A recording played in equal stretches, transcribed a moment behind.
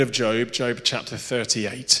of Job chapter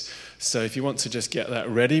 38. So if you want to just get that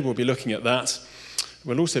ready, we'll be looking at that.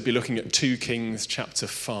 We'll also be looking at 2 Kings chapter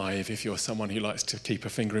 5, if you're someone who likes to keep a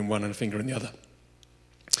finger in one and a finger in the other.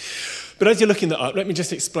 But as you're looking that up, let me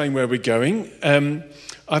just explain where we're going.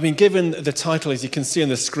 I've been given the title, as you can see on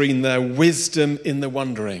the screen there, Wisdom in the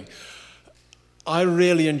Wandering. I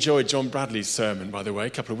really enjoyed John Bradley's sermon, by the way, a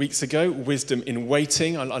couple of weeks ago, Wisdom in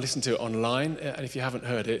Waiting. I listened to it online, and if you haven't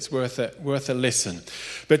heard it, it's worth a listen.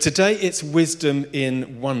 But today it's Wisdom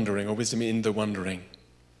in Wandering, or Wisdom in the Wandering.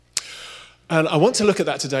 And I want to look at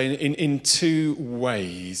that today in 2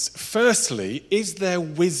 ways. Firstly, is there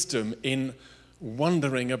wisdom in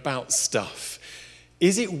wondering about stuff?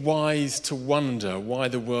 Is it wise to wonder why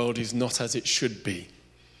the world is not as it should be?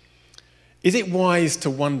 Is it wise to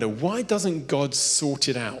wonder, why doesn't God sort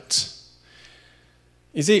it out?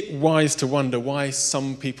 Is it wise to wonder why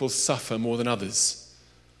some people suffer more than others?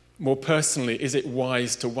 More personally, is it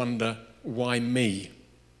wise to wonder, why me?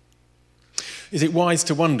 Is it wise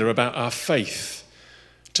to wonder about our faith,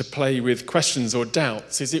 to play with questions or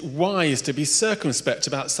doubts? Is it wise to be circumspect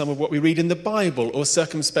about some of what we read in the Bible, or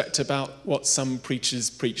circumspect about what some preachers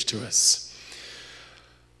preach to us?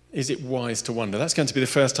 Is it wise to wonder? That's going to be the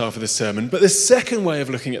first half of the sermon. But the second way of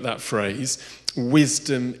looking at that phrase,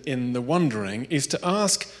 wisdom in the wandering, is to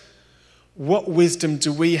ask, what wisdom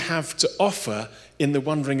do we have to offer in the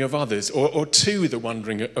wandering of others, or to the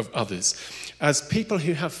wandering of others? As people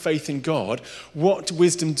who have faith in God, what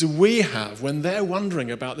wisdom do we have when they're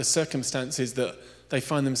wondering about the circumstances that they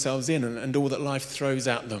find themselves in and all that life throws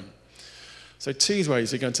at them? So 2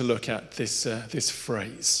 ways we're going to look at this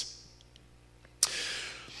phrase.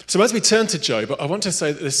 So as we turn to Job, I want to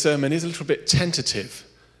say that this sermon is a little bit tentative.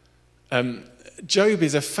 Job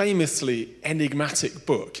is a famously enigmatic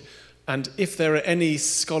book. And if there are any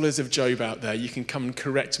scholars of Job out there, you can come and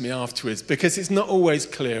correct me afterwards, because it's not always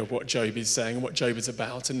clear what Job is saying and what Job is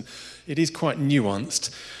about, and it is quite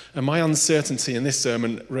nuanced. And my uncertainty in this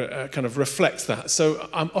sermon kind of reflects that. So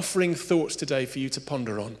I'm offering thoughts today for you to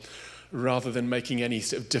ponder on, rather than making any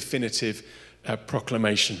sort of definitive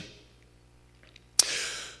proclamation.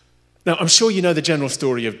 Now, I'm sure you know the general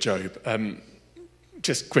story of Job.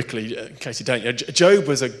 Just quickly, in case you don't, Job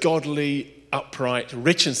was a godly, upright,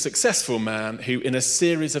 rich and successful man who, in a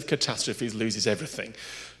series of catastrophes, loses everything.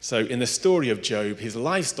 So in the story of Job, his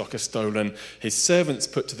livestock are stolen, his servants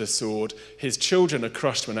put to the sword, his children are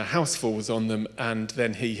crushed when a house falls on them, and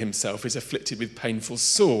then he himself is afflicted with painful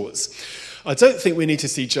sores. I don't think we need to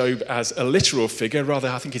see Job as a literal figure, rather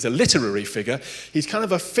I think he's a literary figure. He's kind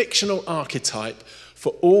of a fictional archetype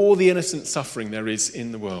for all the innocent suffering there is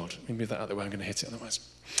in the world. Let me move that out of the way, I'm going to hit it otherwise.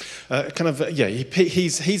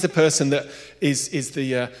 He's the person that is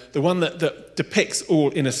the one that depicts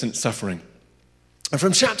all innocent suffering. And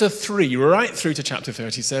from chapter 3 right through to chapter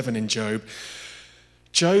 37 in Job,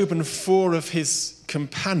 Job and 4 of his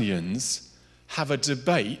companions have a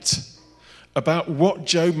debate about what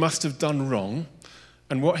Job must have done wrong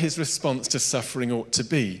and what his response to suffering ought to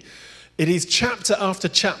be. It is chapter after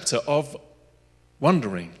chapter of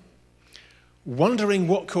wondering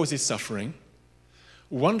what causes suffering,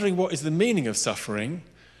 wondering what is the meaning of suffering,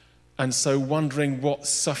 and so wondering what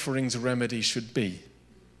suffering's remedy should be.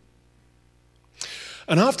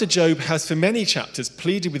 And after Job has for many chapters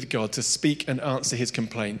pleaded with God to speak and answer his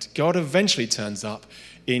complaint, God eventually turns up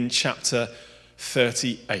in chapter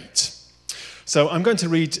 38. So I'm going to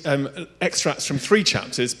read extracts from 3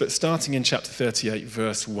 chapters, but starting in chapter 38,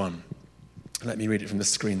 verse 1. Let me read it from the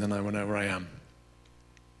screen, then I will know where I am.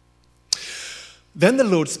 Then the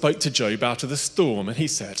Lord spoke to Job out of the storm, and he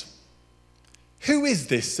said, "Who is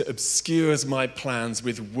this that obscures my plans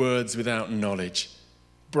with words without knowledge?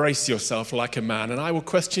 Brace yourself like a man, and I will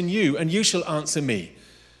question you, and you shall answer me.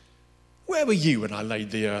 Where were you when I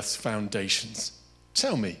laid the earth's foundations?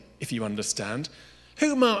 Tell me, if you understand.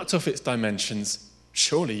 Who marked off its dimensions?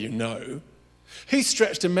 Surely you know. Who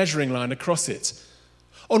stretched a measuring line across it?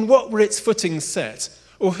 On what were its footings set?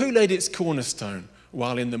 Or who laid its cornerstone,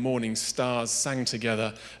 while in the morning stars sang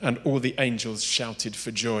together and all the angels shouted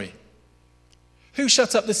for joy? Who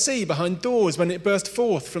shut up the sea behind doors when it burst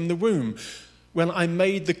forth from the womb? When I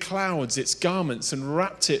made the clouds its garments and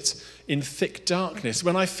wrapped it in thick darkness,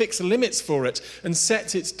 when I fixed limits for it and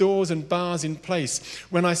set its doors and bars in place,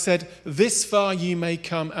 when I said, 'This far you may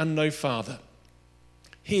come and no farther.'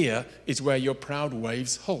 Here is where your proud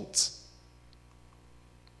waves halt."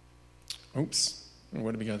 Oops,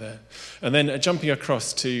 where did we go there? And then jumping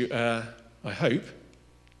across to, I hope,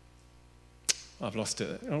 I've lost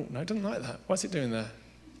it. Oh, no, it doesn't like that. What's it doing there?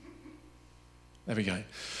 There we go.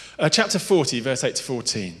 Chapter 40, verse 8 to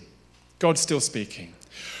 14. God's still speaking.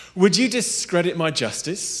 Would you discredit my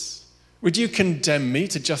justice? Would you condemn me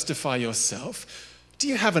to justify yourself? Do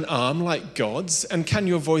you have an arm like God's, and can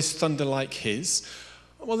your voice thunder like his?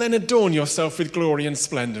 Well, then adorn yourself with glory and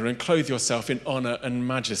splendor and clothe yourself in honor and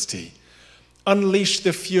majesty. Unleash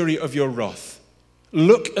the fury of your wrath.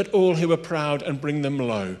 Look at all who are proud and bring them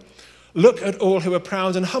low. Look at all who are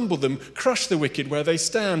proud and humble them. Crush the wicked where they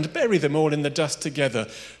stand. Bury them all in the dust together.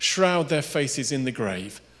 Shroud their faces in the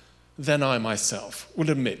grave. Then I myself will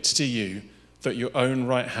admit to you that your own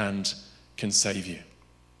right hand can save you.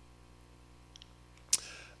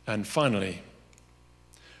 And finally,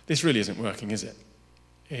 this really isn't working, is it?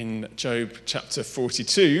 In Job chapter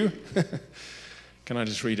 42, can I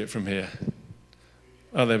just read it from here?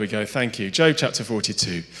 Oh, there we go. Thank you. Job chapter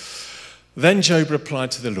 42. Then Job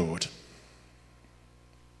replied to the Lord,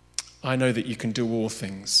 I know that you can do all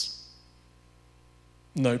things.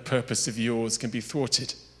 No purpose of yours can be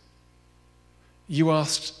thwarted. You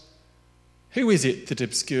asked, who is it that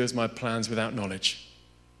obscures my plans without knowledge?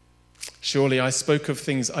 Surely I spoke of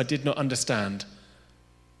things I did not understand,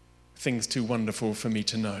 things too wonderful for me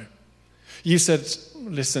to know. You said,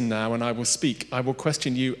 listen now, and I will speak. I will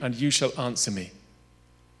question you, and you shall answer me.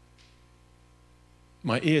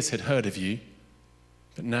 My ears had heard of you,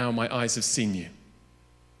 but now my eyes have seen you.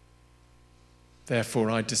 Therefore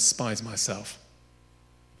I despise myself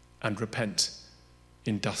and repent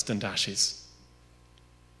in dust and ashes.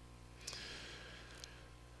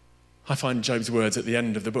 I find Job's words at the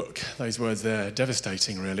end of the book, those words there,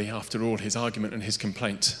 devastating really, after all his argument and his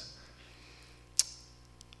complaint.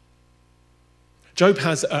 Job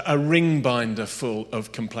has a ring binder full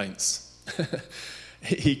of complaints.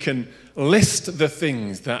 He can list the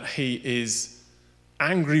things that he is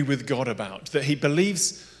angry with God about, that he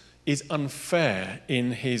believes is unfair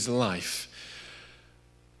in his life.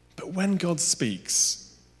 But when God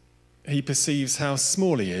speaks, he perceives how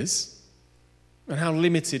small he is and how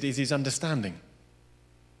limited is his understanding.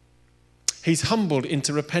 He's humbled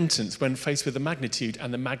into repentance when faced with the magnitude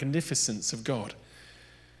and the magnificence of God.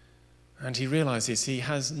 And he realizes he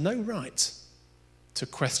has no right to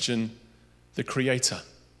question the Creator.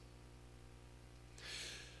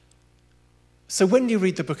 So when you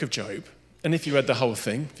read the book of Job, and if you read the whole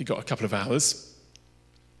thing, if you've got a couple of hours,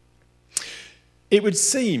 it would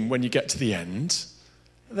seem when you get to the end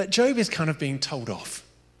that Job is kind of being told off.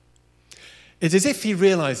 It's as if he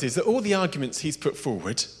realizes that all the arguments he's put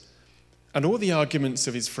forward and all the arguments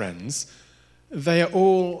of his friends, they are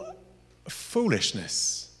all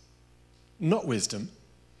foolishness, not wisdom.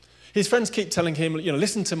 His friends keep telling him,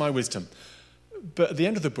 listen to my wisdom. But at the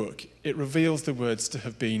end of the book, it reveals the words to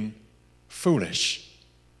have been foolish.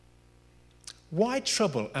 Why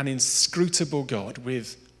trouble an inscrutable God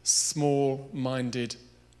with small-minded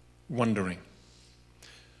wondering?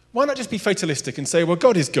 Why not just be fatalistic and say, well,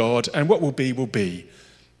 God is God, and what will be,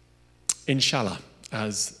 inshallah,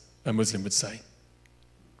 as a Muslim would say.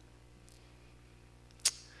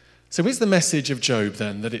 So is the message of Job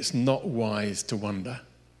then that it's not wise to wonder,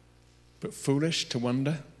 but foolish to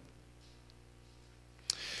wonder?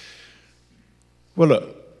 Well,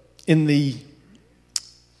 look, in the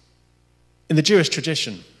Jewish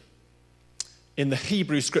tradition, in the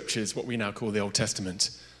Hebrew scriptures, what we now call the Old Testament,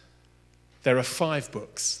 there are 5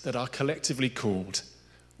 books that are collectively called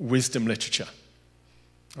wisdom literature.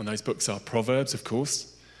 And those books are Proverbs, of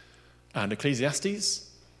course, and Ecclesiastes,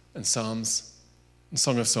 and Psalms, and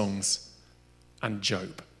Song of Songs, and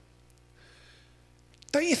Job.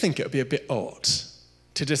 Don't you think it would be a bit odd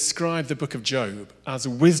to describe the book of Job as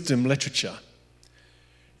wisdom literature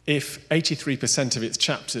if 83% of its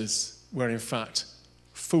chapters were in fact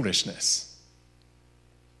foolishness?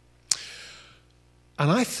 And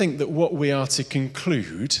I think that what we are to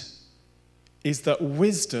conclude is that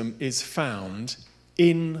wisdom is found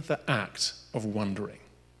in the act of wondering.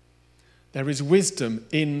 There is wisdom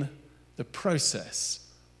in the process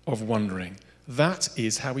of wondering. That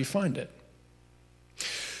is how we find it.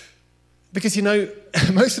 Because,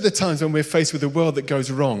 most of the times when we're faced with a world that goes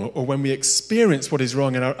wrong, or when we experience what is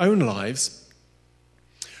wrong in our own lives,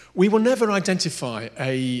 we will never identify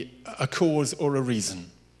a cause or a reason.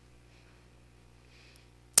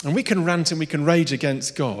 And we can rant and we can rage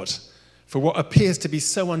against God for what appears to be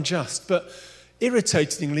so unjust, but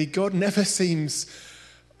irritatingly, God never seems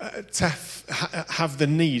to have the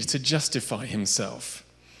need to justify himself.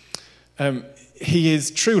 He is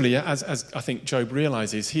truly, as I think Job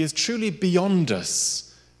realizes, he is truly beyond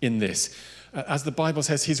us in this. As the Bible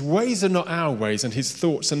says, his ways are not our ways and his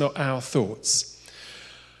thoughts are not our thoughts.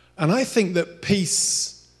 And I think that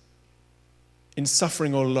peace in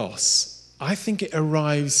suffering or loss, I think it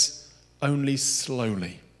arrives only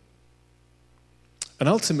slowly. And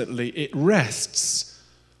ultimately, it rests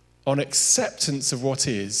on acceptance of what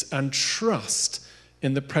is and trust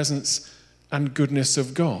in the presence and goodness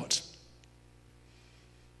of God.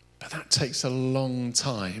 But that takes a long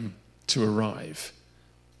time to arrive.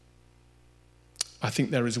 I think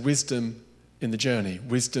there is wisdom in the journey,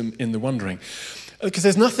 wisdom in the wandering. Because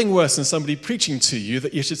there's nothing worse than somebody preaching to you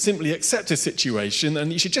that you should simply accept a situation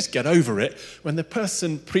and you should just get over it when the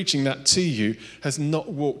person preaching that to you has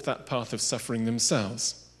not walked that path of suffering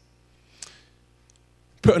themselves.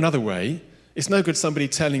 Put another way, it's no good somebody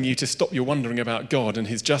telling you to stop your wondering about God and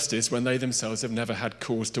his justice when they themselves have never had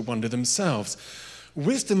cause to wonder themselves.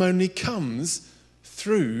 Wisdom only comes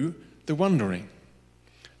through the wondering.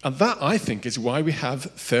 And that, I think, is why we have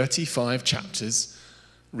 35 chapters,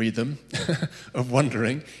 read them, of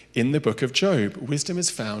wondering in the book of Job. Wisdom is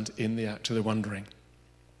found in the act of the wondering.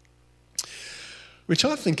 Which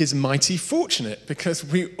I think is mighty fortunate, because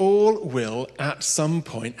we all will, at some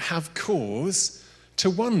point, have cause to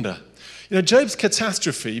wonder. You know, Job's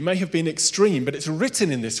catastrophe may have been extreme, but it's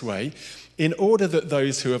written in this way in order that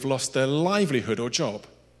those who have lost their livelihood or job,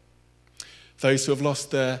 those who have lost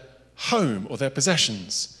their home or their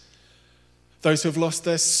possessions, those who have lost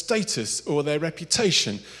their status or their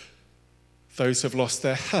reputation, those who have lost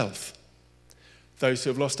their health, those who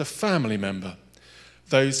have lost a family member,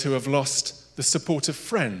 those who have lost the support of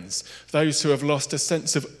friends, those who have lost a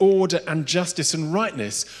sense of order and justice and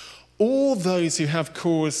rightness, all those who have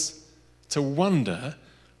cause to wonder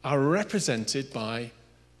are represented by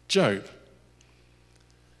Job.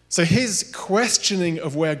 So his questioning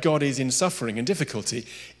of where God is in suffering and difficulty,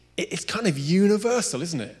 it's kind of universal,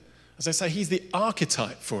 isn't it? As I say, he's the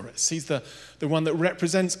archetype for us. He's the one that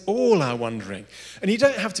represents all our wondering. And you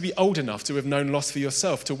don't have to be old enough to have known loss for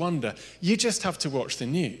yourself to wonder. You just have to watch the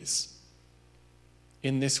news.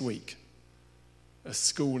 In this week, a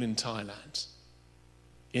school in Thailand.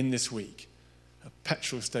 In this week, a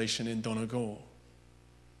petrol station in Donegal.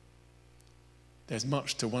 There's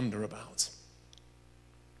much to wonder about.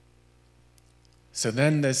 So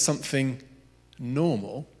then there's something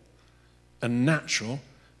normal and natural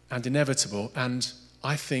and inevitable and,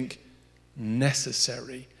 I think,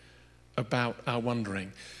 necessary about our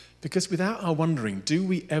wondering. Because without our wondering, do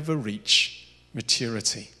we ever reach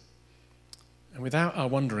maturity? And without our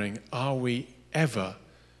wondering, are we ever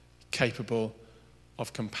capable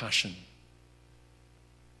of compassion?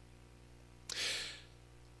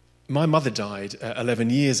 My mother died 11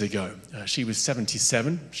 years ago. She was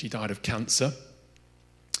 77. She died of cancer.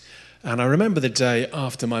 And I remember the day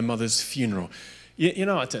after my mother's funeral. You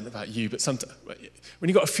know, I don't know about you, but sometimes when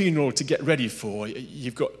you've got a funeral to get ready for,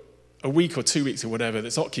 you've got a week or 2 weeks or whatever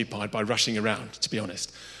that's occupied by rushing around, to be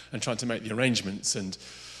honest, and trying to make the arrangements and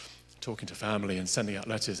talking to family and sending out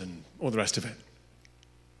letters and all the rest of it.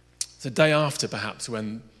 It's the day after, perhaps,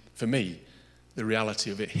 when, for me, the reality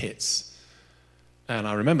of it hits. And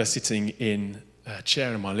I remember sitting in a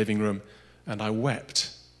chair in my living room and I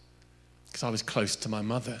wept because I was close to my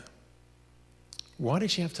mother. Why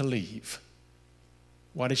did she have to leave?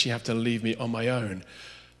 Why did she have to leave me on my own?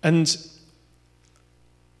 And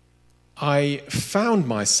I found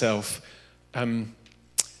myself in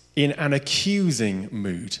an accusing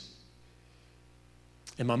mood.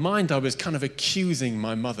 In my mind, I was kind of accusing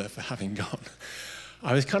my mother for having gone.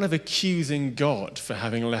 I was kind of accusing God for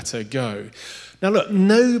having let her go. Now look,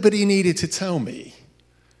 nobody needed to tell me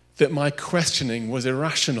that my questioning was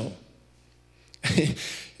irrational.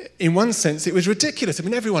 In one sense, it was ridiculous. I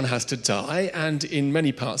mean, everyone has to die, and in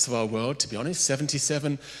many parts of our world, to be honest,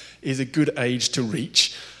 77 is a good age to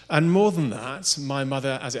reach. And more than that, my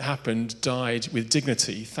mother, as it happened, died with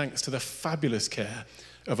dignity thanks to the fabulous care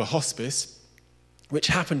of a hospice, which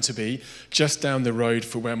happened to be just down the road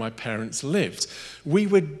from where my parents lived. We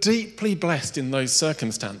were deeply blessed in those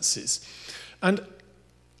circumstances. And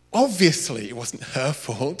obviously, it wasn't her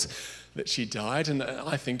fault that she died, and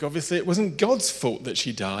I think obviously it wasn't God's fault that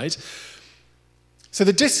she died. So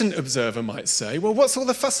the distant observer might say, well, what's all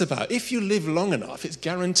the fuss about? If you live long enough, it's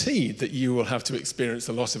guaranteed that you will have to experience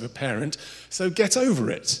the loss of a parent, so get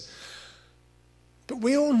over it. But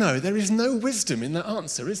we all know there is no wisdom in that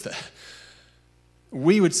answer, is there?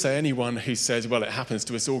 We would say anyone who says, well, it happens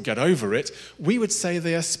to us all, get over it, we would say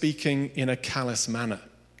they are speaking in a callous manner.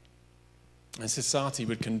 And society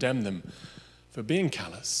would condemn them for being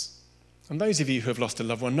callous. And those of you who have lost a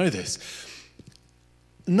loved one know this.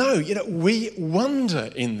 No, you know, we wonder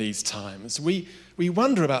in these times. We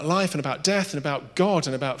wonder about life and about death and about God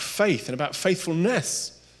and about faith and about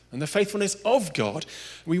faithfulness and the faithfulness of God.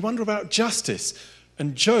 We wonder about justice.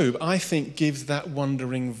 And Job, I think, gives that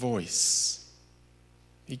wondering voice.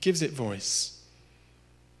 He gives it voice.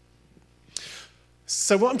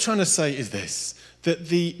 So what I'm trying to say is this, that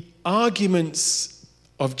the arguments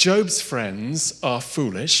of Job's friends are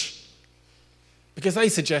foolish because they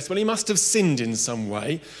suggest, well, he must have sinned in some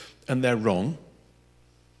way, and they're wrong.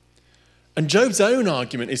 And Job's own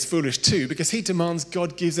argument is foolish too because he demands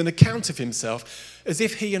God gives an account of himself as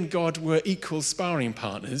if he and God were equal sparring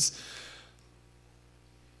partners,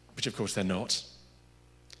 which of course they're not.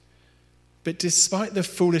 But despite the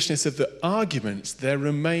foolishness of the arguments, there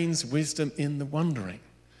remains wisdom in the wondering,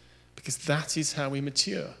 because that is how we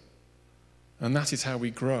mature, and that is how we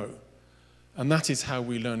grow, and that is how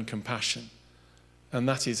we learn compassion, and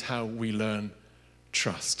that is how we learn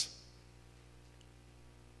trust.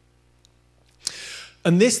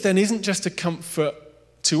 And this then isn't just a comfort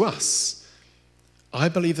to us. I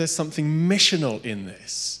believe there's something missional in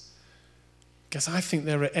this. Because I think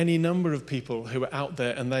there are any number of people who are out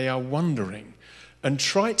there and they are wondering, and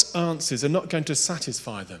trite answers are not going to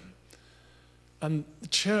satisfy them. And the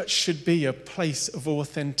church should be a place of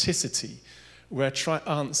authenticity where trite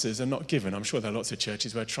answers are not given. I'm sure there are lots of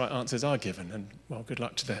churches where trite answers are given, and well, good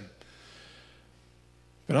luck to them.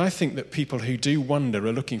 But I think that people who do wonder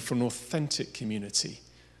are looking for an authentic community,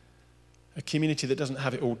 a community that doesn't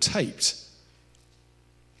have it all taped,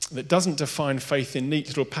 that doesn't define faith in neat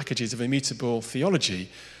little packages of immutable theology,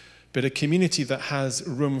 but a community that has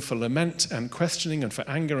room for lament and questioning and for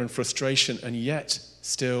anger and frustration, and yet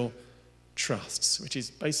still trusts, which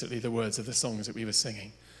is basically the words of the songs that we were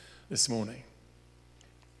singing this morning.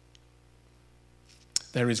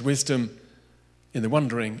 There is wisdom in the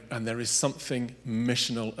wondering, and there is something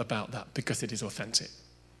missional about that because it is authentic.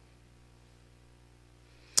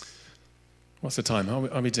 What's the time?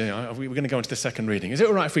 Are we doing? We're going to go into the second reading. Is it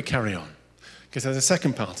all right if we carry on? Because there's a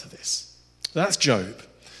second part of this. That's Job.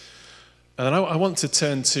 And then I want to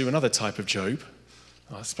turn to another type of Job.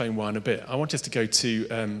 I'll explain why in a bit. I want us to go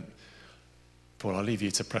to, Paul, I'll leave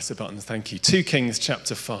you to press the buttons. Thank you. 2 Kings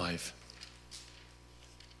chapter 5.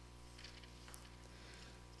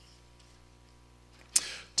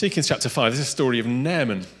 Kings chapter 5, this is a story of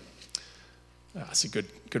Naaman. That's a good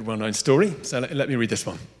well-known story, so let me read this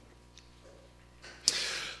one.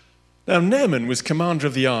 Now, Naaman was commander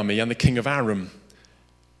of the army and the king of Aram.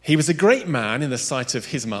 He was a great man in the sight of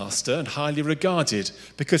his master and highly regarded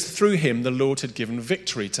because through him the Lord had given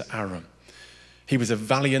victory to Aram. He was a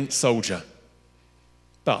valiant soldier,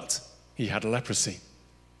 but he had leprosy.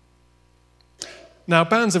 Now,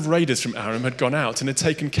 bands of raiders from Aram had gone out and had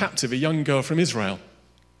taken captive a young girl from Israel.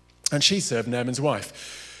 And she served Naaman's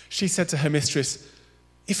wife. She said to her mistress,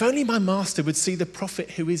 "If only my master would see the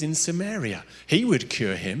prophet who is in Samaria, he would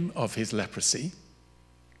cure him of his leprosy."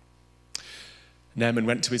 Naaman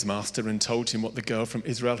went to his master and told him what the girl from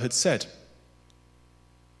Israel had said.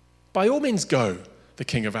 "By all means go," the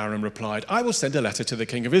king of Aram replied. "I will send a letter to the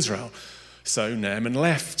king of Israel." So Naaman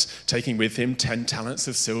left, taking with him 10 talents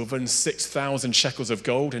of silver and 6,000 shekels of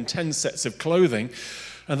gold and 10 sets of clothing.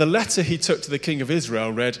 And the letter he took to the king of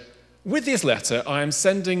Israel read, "With this letter, I am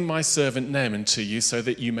sending my servant Naaman to you so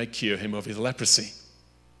that you may cure him of his leprosy."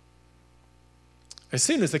 As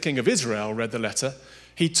soon as the king of Israel read the letter,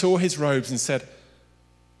 he tore his robes and said,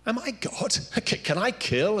 "Am I God? Can I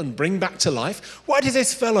kill and bring back to life? Why does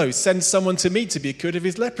this fellow send someone to me to be cured of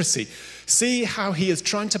his leprosy? See how he is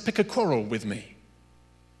trying to pick a quarrel with me."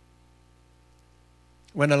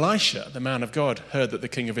 When Elisha, the man of God, heard that the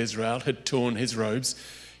king of Israel had torn his robes,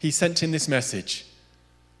 he sent him this message: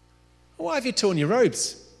 "Why have you torn your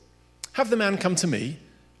robes? Have the man come to me,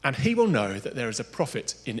 and he will know that there is a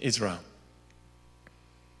prophet in Israel."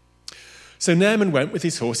 So Naaman went with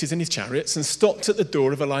his horses and his chariots and stopped at the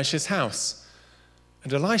door of Elisha's house.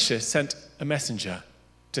 And Elisha sent a messenger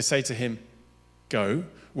to say to him, "Go,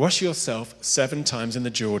 wash yourself 7 times in the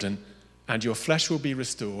Jordan, and your flesh will be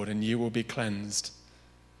restored and you will be cleansed."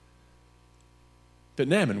 But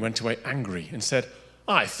Naaman went away angry and said,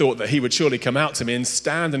 "I thought that he would surely come out to me and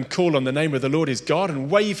stand and call on the name of the Lord his God and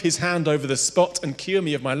wave his hand over the spot and cure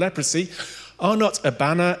me of my leprosy. Are not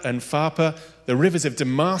Abana and Pharpar, the rivers of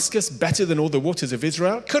Damascus, better than all the waters of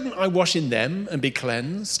Israel? Couldn't I wash in them and be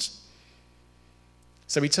cleansed?"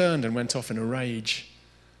 So he turned and went off in a rage.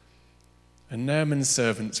 And Naaman's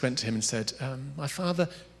servants went to him and said, "My father,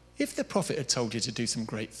 if the prophet had told you to do some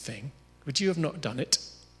great thing, would you have not done it?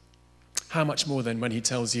 How much more then when he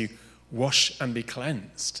tells you, 'Wash and be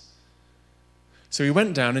cleansed'?" So he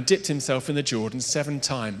went down and dipped himself in the Jordan 7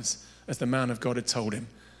 times, as the man of God had told him.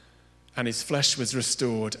 And his flesh was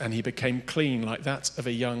restored, and he became clean like that of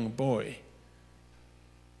a young boy.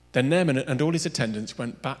 Then Naaman and all his attendants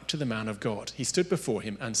went back to the man of God. He stood before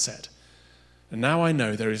him and said, "And now I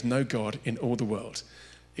know there is no God in all the world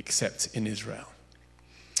except in Israel."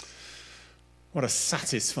 What a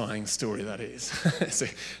satisfying story that is. It's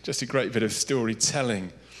just a great bit of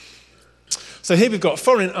storytelling. So here we've got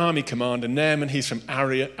foreign army commander Naaman. He's from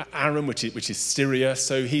Aram, which is Syria.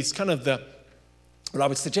 So he's kind of I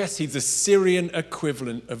would suggest he's the Syrian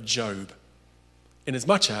equivalent of Job, in as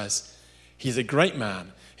much as he's a great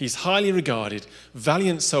man. He's highly regarded,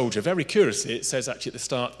 valiant soldier. Very curiously, it says actually at the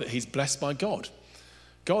start that he's blessed by God.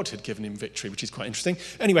 God had given him victory, which is quite interesting.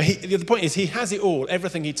 Anyway, the point is he has it all.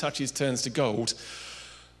 Everything he touches turns to gold.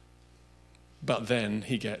 But then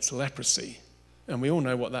he gets leprosy. And we all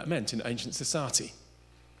know what that meant in ancient society.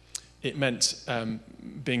 It meant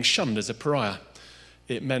being shunned as a pariah.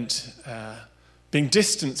 It meant being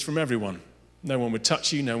distanced from everyone. No one would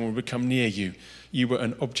touch you. No one would come near you. You were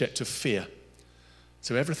an object of fear.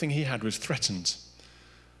 So everything he had was threatened.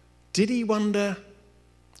 Did he wonder,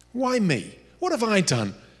 why me? What have I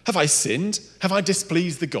done? Have I sinned? Have I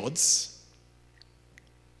displeased the gods?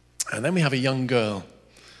 And then we have a young girl,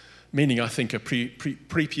 meaning I think a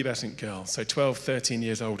prepubescent girl, so 12, 13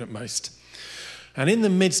 years old at most. And in the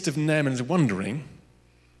midst of Naaman's wondering,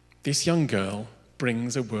 this young girl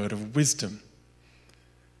brings a word of wisdom.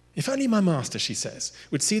 If only my master, she says,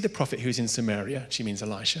 would see the prophet who's in Samaria, she means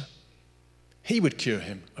Elisha, he would cure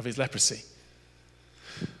him of his leprosy.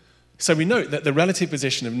 So we note that the relative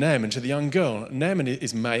position of Naaman to the young girl. Naaman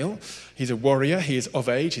is male, he's a warrior, he is of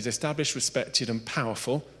age, he's established, respected and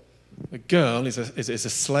powerful. The girl is a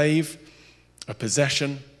slave, a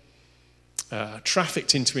possession,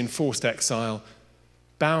 trafficked into enforced exile,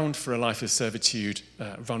 bound for a life of servitude,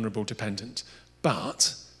 vulnerable, dependent.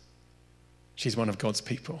 But she's one of God's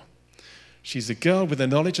people. She's a girl with the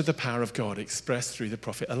knowledge of the power of God expressed through the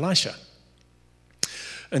prophet Elisha.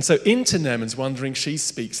 And so into Naaman's wondering, she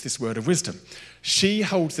speaks this word of wisdom. She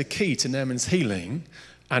holds the key to Naaman's healing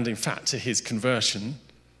and, in fact, to his conversion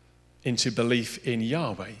into belief in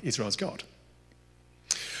Yahweh, Israel's God.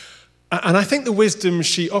 And I think the wisdom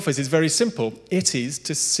she offers is very simple. It is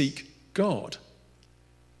to seek God.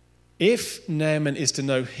 If Naaman is to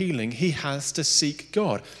know healing, he has to seek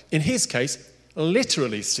God. In his case,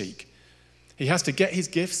 literally seek. He has to get his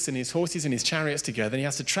gifts and his horses and his chariots together, and he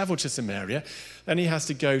has to travel to Samaria. Then he has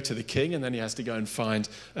to go to the king, and then he has to go and find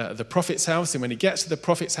the prophet's house. And when he gets to the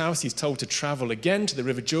prophet's house, he's told to travel again to the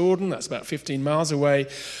River Jordan. That's about 15 miles away.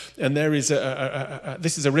 And there is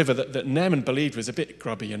this is a river that Naaman believed was a bit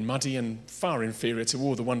grubby and muddy and far inferior to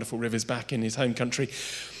all the wonderful rivers back in his home country.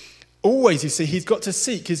 Always, you see, he's got to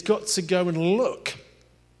seek. He's got to go and look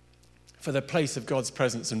for the place of God's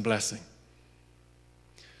presence and blessing.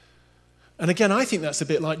 And again, I think that's a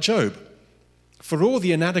bit like Job. For all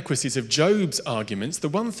the inadequacies of Job's arguments, the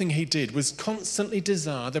one thing he did was constantly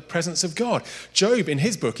desire the presence of God. Job, in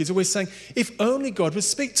his book, is always saying, if only God would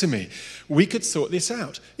speak to me, we could sort this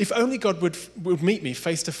out. If only God would meet me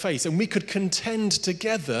face to face and we could contend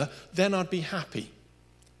together, then I'd be happy.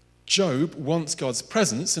 Job wants God's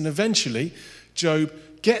presence, and eventually Job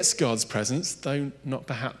gets God's presence, though not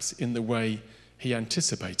perhaps in the way he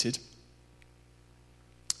anticipated.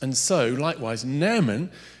 And so, likewise, Naaman,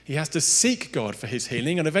 he has to seek God for his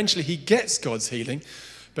healing, and eventually he gets God's healing,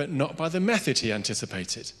 but not by the method he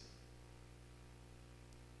anticipated.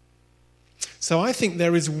 So I think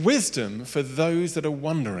there is wisdom for those that are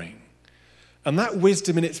wondering. And that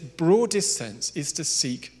wisdom in its broadest sense is to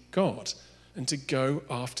seek God and to go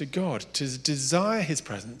after God, to desire his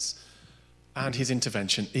presence and his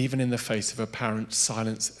intervention, even in the face of apparent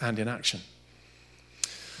silence and inaction.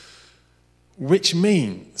 Which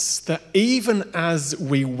means that even as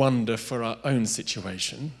we wonder for our own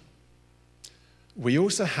situation, we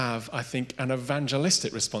also have, I think, an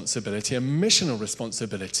evangelistic responsibility, a missional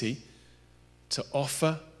responsibility to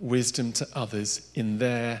offer wisdom to others in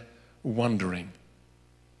their wondering.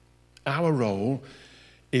 Our role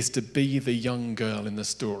is to be the young girl in the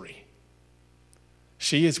story.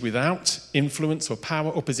 She is without influence or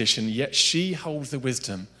power or position, yet she holds the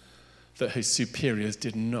wisdom that her superiors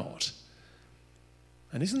did not.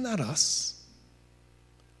 And isn't that us?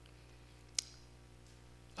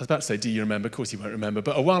 I was about to say, do you remember? Of course you won't remember.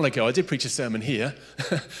 But a while ago, I did preach a sermon here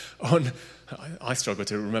on, I struggle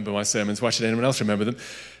to remember my sermons. Why should anyone else remember them?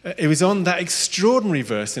 It was on that extraordinary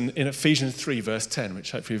verse in Ephesians 3, verse 10,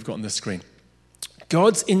 which hopefully you've got on the screen.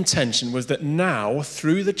 God's intention was that now,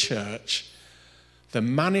 through the church, the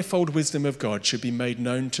manifold wisdom of God should be made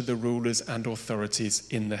known to the rulers and authorities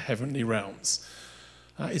in the heavenly realms.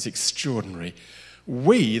 That is extraordinary.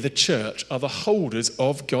 We, the church, are the holders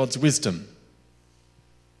of God's wisdom.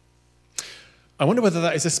 I wonder whether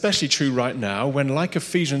that is especially true right now when, like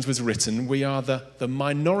Ephesians was written, we are the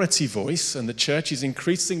minority voice and the church is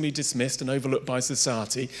increasingly dismissed and overlooked by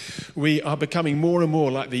society. We are becoming more and more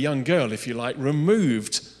like the young girl, if you like,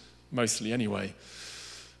 removed, mostly anyway,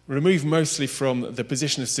 removed mostly from the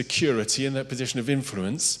position of security and that position of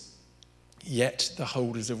influence, yet the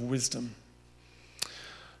holders of wisdom.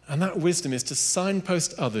 And that wisdom is to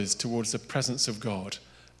signpost others towards the presence of God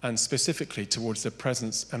and specifically towards the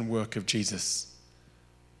presence and work of Jesus.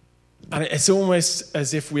 And it's almost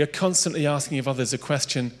as if we are constantly asking of others a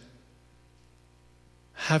question,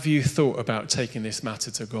 have you thought about taking this matter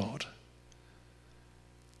to God?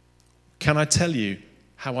 Can I tell you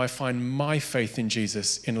how I find my faith in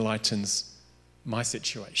Jesus enlightens my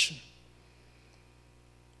situation?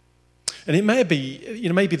 And it may be,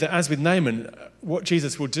 maybe that as with Naaman, what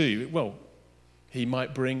Jesus will do, well, he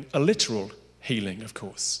might bring a literal healing, of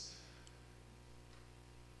course.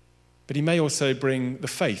 But he may also bring the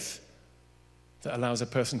faith that allows a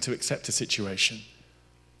person to accept a situation,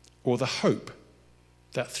 or the hope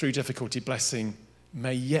that through difficulty blessing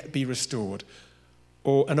may yet be restored,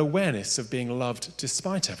 or an awareness of being loved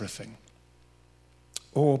despite everything,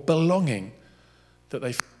 or belonging that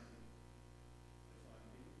they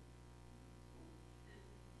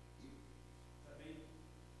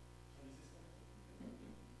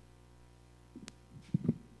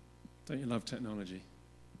Don't you love technology?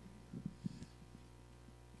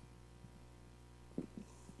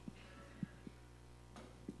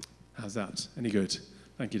 How's that? Any good?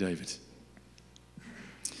 Thank you, David.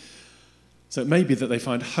 So it may be that they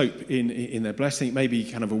find hope in their blessing. It may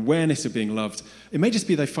be kind of awareness of being loved. It may just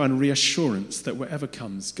be they find reassurance that whatever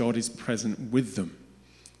comes, God is present with them.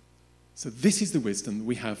 So this is the wisdom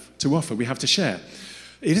we have to offer, we have to share.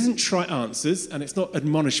 It isn't try answers, and it's not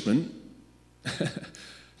admonishment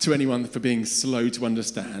to anyone for being slow to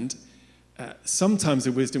understand. Sometimes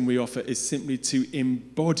the wisdom we offer is simply to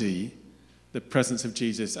embody the presence of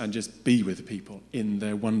Jesus and just be with people in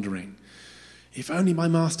their wondering. If only my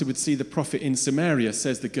master would see the prophet in Samaria,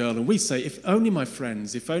 says the girl. And we say, if only my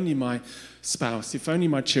friends, if only my spouse, if only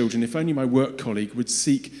my children, if only my work colleague would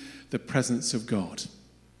seek the presence of God.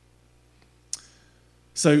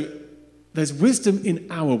 So there's wisdom in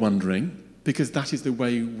our wondering, because that is the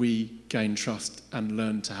way we gain trust and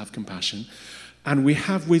learn to have compassion. And we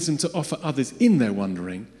have wisdom to offer others in their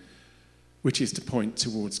wondering, which is to point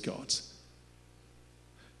towards God.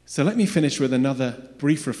 So let me finish with another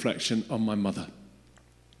brief reflection on my mother.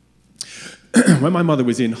 When my mother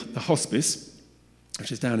was in the hospice,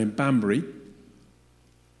 which is down in Banbury,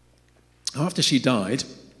 after she died,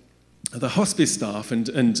 the hospice staff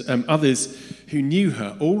and others who knew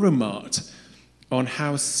her all remarked on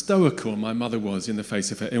how stoical my mother was in the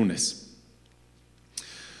face of her illness.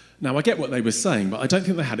 Now, I get what they were saying, but I don't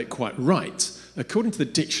think they had it quite right. According to the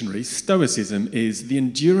dictionary, stoicism is the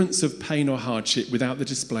endurance of pain or hardship without the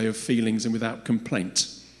display of feelings and without complaint.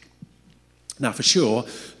 Now, for sure,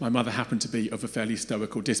 my mother happened to be of a fairly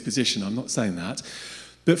stoical disposition. I'm not saying that.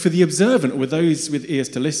 But for the observant, or with those with ears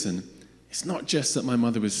to listen, it's not just that my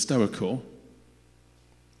mother was stoical.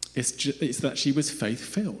 It's that she was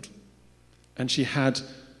faith-filled. And she had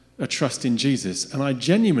a trust in Jesus. And I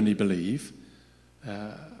genuinely believe,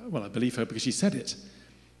 I believe her because she said it.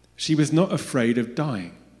 She was not afraid of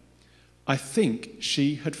dying. I think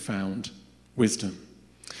she had found wisdom.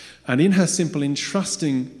 And in her simple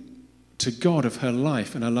entrusting to God of her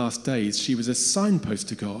life and her last days, she was a signpost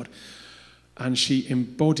to God, and she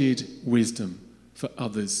embodied wisdom for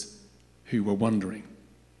others who were wondering.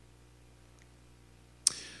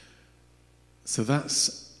 So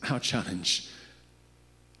that's our challenge.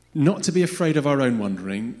 Not to be afraid of our own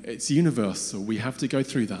wondering. It's universal. We have to go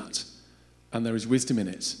through that. And there is wisdom in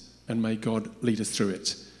it. And may God lead us through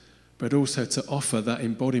it. But also to offer that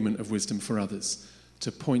embodiment of wisdom for others.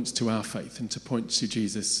 To point to our faith and to point to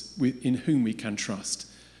Jesus in whom we can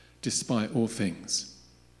trust, despite all things.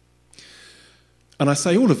 And I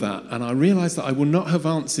say all of that, and I realise that I will not have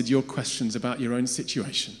answered your questions about your own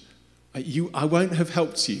situation. I won't have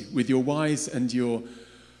helped you with your whys and your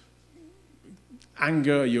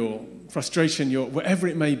anger, your frustration, your whatever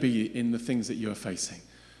it may be in the things that you are facing.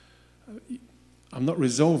 I'm not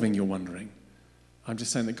resolving your wondering. I'm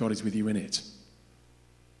just saying that God is with you in it.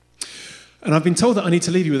 And I've been told that I need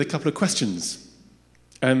to leave you with a couple of questions.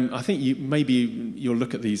 I think you'll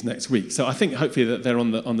look at these next week. So I think hopefully that they're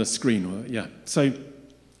on the screen. So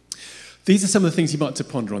these are some of the things you might have to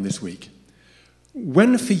ponder on this week.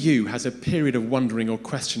 When for you has a period of wondering or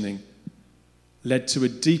questioning led to a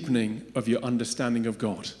deepening of your understanding of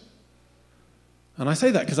God? And I say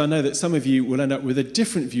that because I know that some of you will end up with a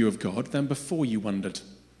different view of God than before you wondered.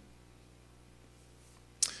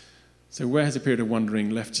 So where has a period of wondering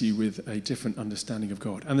left you with a different understanding of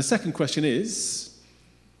God? And the second question is,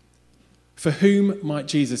 for whom might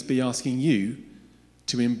Jesus be asking you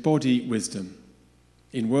to embody wisdom?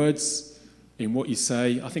 In words, in what you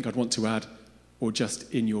say, I think I'd want to add, or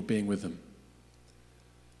just in your being with them.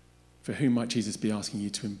 For whom might Jesus be asking you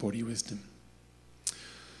to embody wisdom?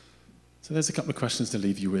 So there's a couple of questions to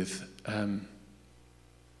leave you with.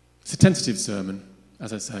 It's a tentative sermon,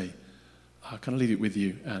 as I say. I'll kind of leave it with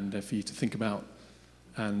you and for you to think about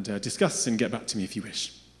and discuss and get back to me if you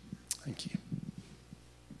wish. Thank you.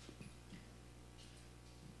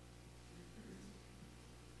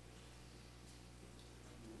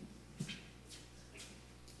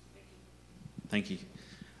 Thank you.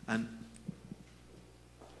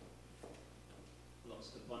 Lots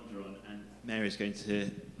to ponder on, and Mary's going to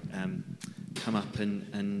come up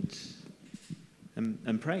and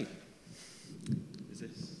pray. Is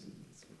this?